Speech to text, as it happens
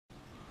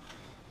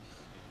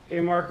Hey,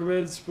 market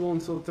bid, spool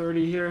until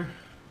 30 here.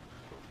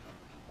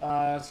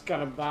 It's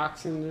got a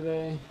boxing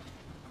today.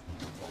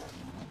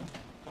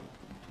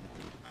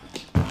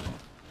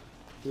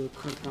 Do a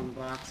quick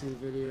unboxing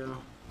video.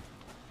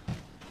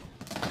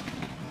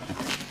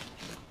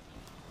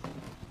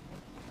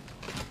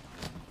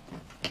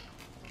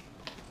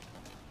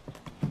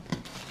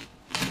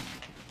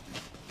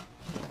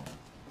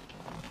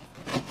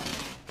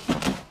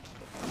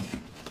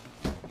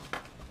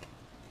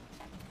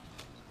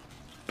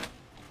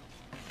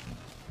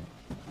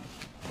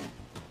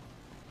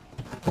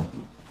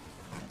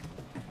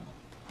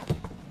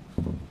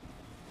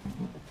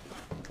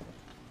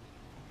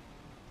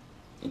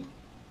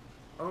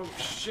 Oh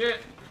shit!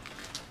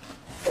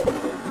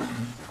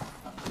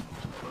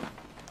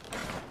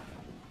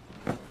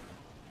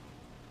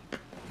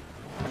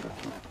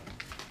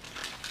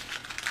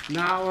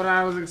 Not what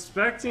I was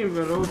expecting,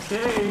 but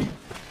okay.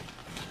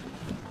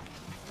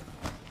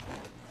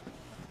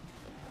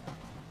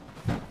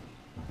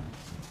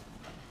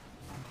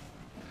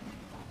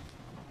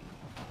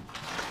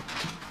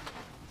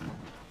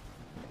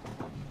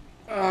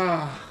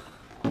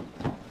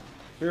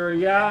 Here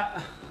we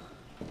got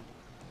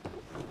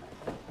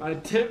my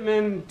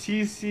Tippmann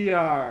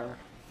TCR.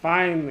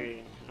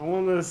 Finally, I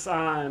won this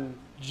on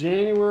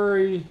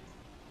January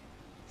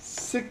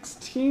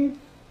 16th,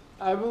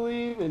 I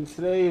believe, and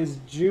today is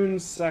June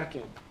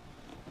 2nd.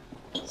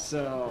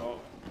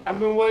 So I've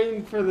been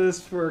waiting for this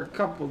for a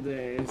couple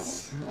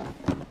days.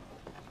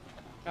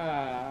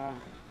 Let's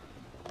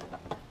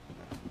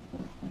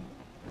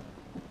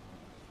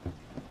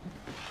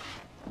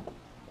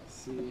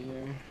see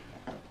here.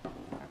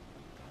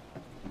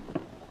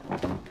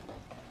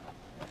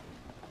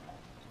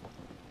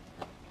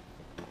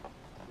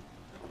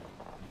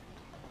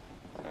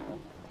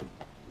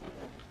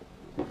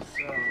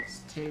 So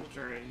it's taped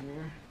right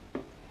here.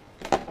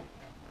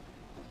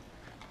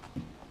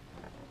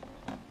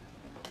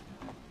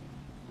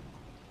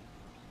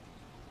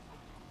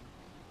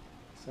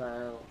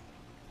 So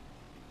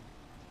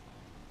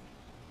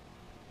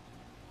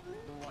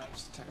the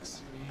wife's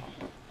texting me.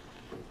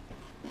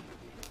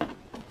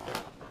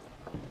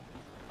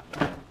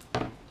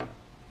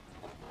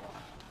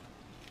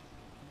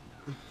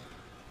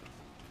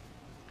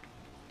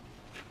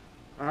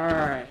 All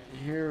right,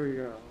 here we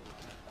go.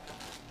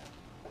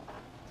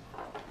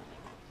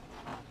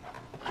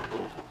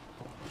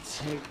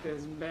 Take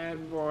this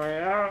bad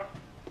boy out.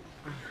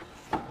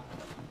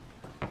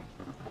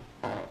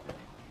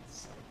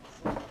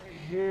 Right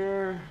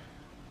here.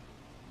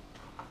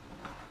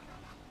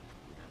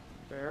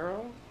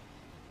 Barrel.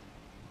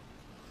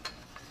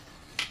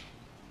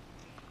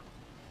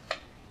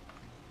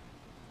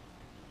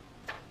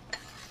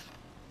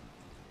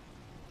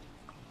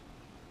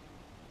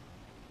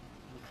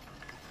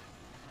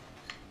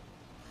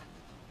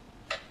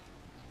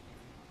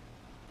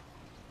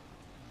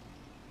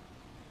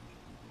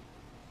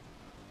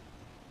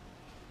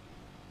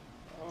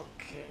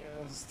 Okay,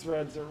 those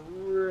threads are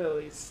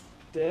really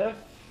stiff.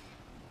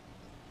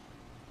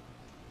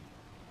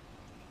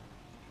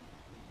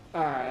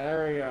 Alright,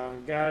 there we go.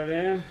 Got it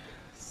in.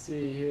 Let's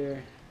see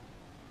here.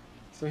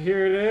 So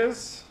here it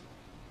is.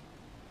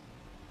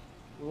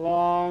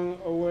 Long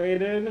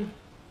awaited.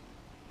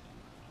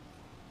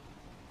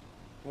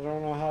 I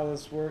don't know how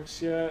this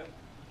works yet.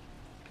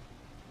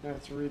 I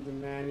have to read the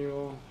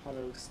manual, how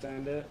to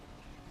extend it.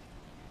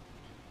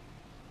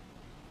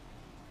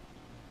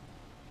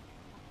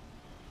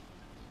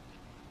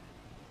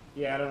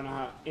 Yeah, I don't know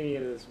how any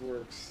of this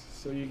works.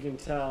 So you can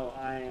tell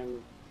I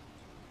don't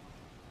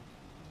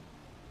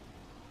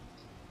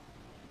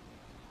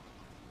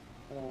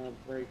want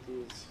to break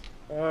these.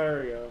 Oh,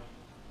 there we go.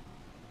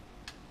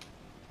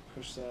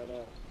 Push that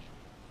up.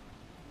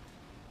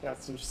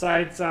 Got some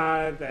sights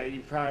on it that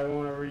you probably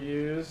won't ever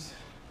use.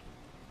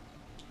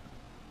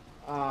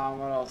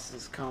 What else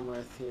does come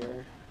with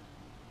here?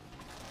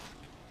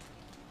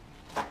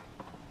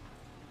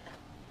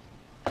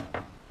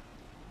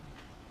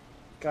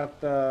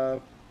 Got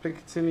the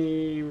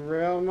Picatinny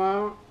rail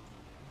mount.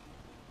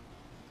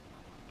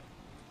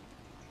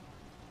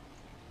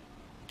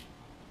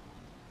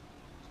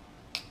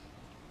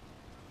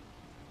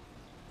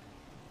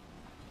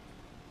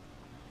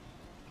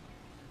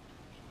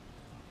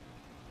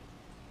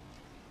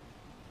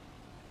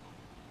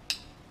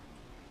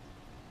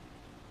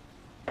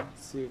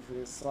 Let's see if we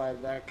can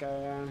slide that guy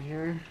on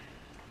here.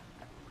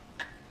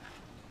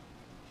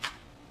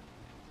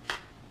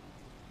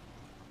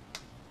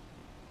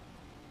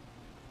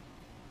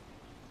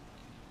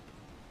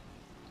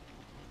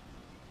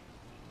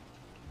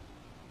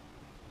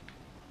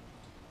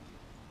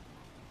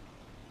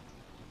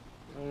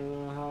 I don't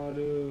know how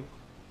to.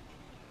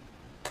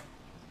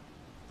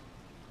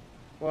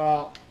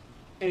 Well,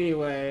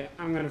 anyway,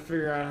 I'm gonna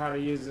figure out how to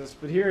use this.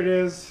 But here it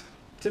is,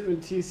 Tippmann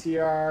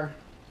TCR.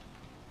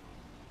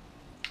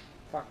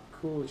 Fuck,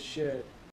 cool as shit.